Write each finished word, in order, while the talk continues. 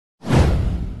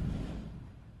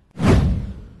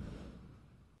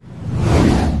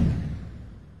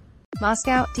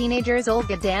Moscow, teenagers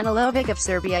Olga Danilovic of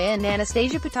Serbia and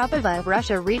Anastasia Potapova of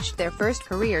Russia reached their first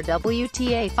career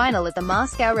WTA final at the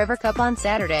Moscow River Cup on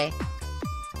Saturday.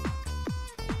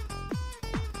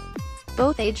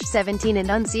 Both aged 17 and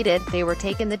unseeded, they were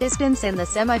taking the distance in the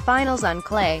semi-finals on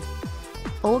clay.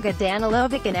 Olga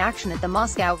Danilovic in action at the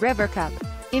Moscow River Cup.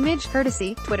 Image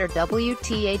courtesy, Twitter.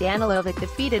 WTA Danilovic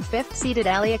defeated 5th-seeded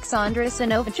Alexandra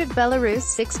Sinovic of Belarus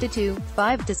 6-2,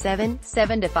 5-7,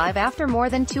 7-5 after more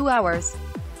than 2 hours.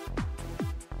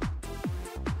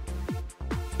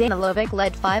 Danilovic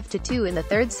led 5-2 in the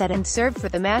third set and served for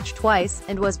the match twice,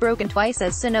 and was broken twice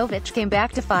as Sinovic came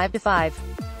back to 5-5.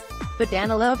 But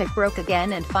Danilovic broke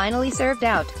again and finally served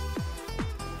out.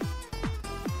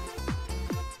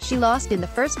 She lost in the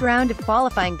first round of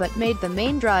qualifying but made the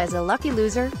main draw as a lucky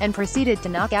loser, and proceeded to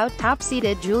knock out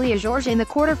top-seeded Julia George in the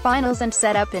quarter-finals and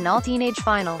set up an all-teenage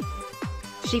final.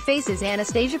 She faces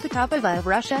Anastasia Potapova of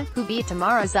Russia, who beat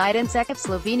Tamara Zidansek of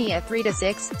Slovenia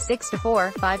 3-6,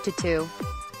 6-4, 5-2.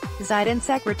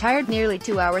 Zidansek retired nearly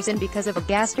 2 hours in because of a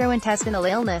gastrointestinal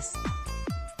illness.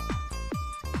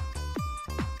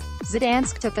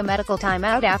 Zidansek took a medical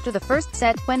timeout after the first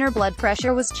set, when her blood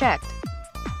pressure was checked.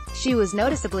 She was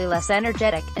noticeably less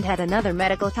energetic, and had another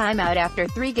medical timeout after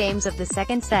 3 games of the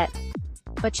second set.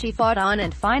 But she fought on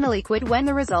and finally quit when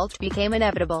the result became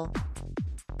inevitable.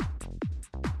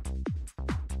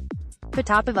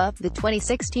 Potapova, the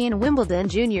 2016 Wimbledon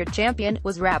junior champion,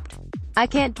 was rapt. "I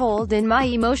can't hold in my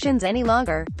emotions any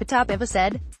longer," Potapova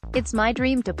said. "It's my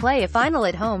dream to play a final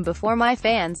at home before my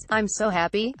fans. I'm so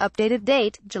happy." Updated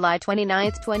date, July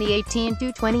 29, 2018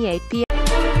 2:28 p.m.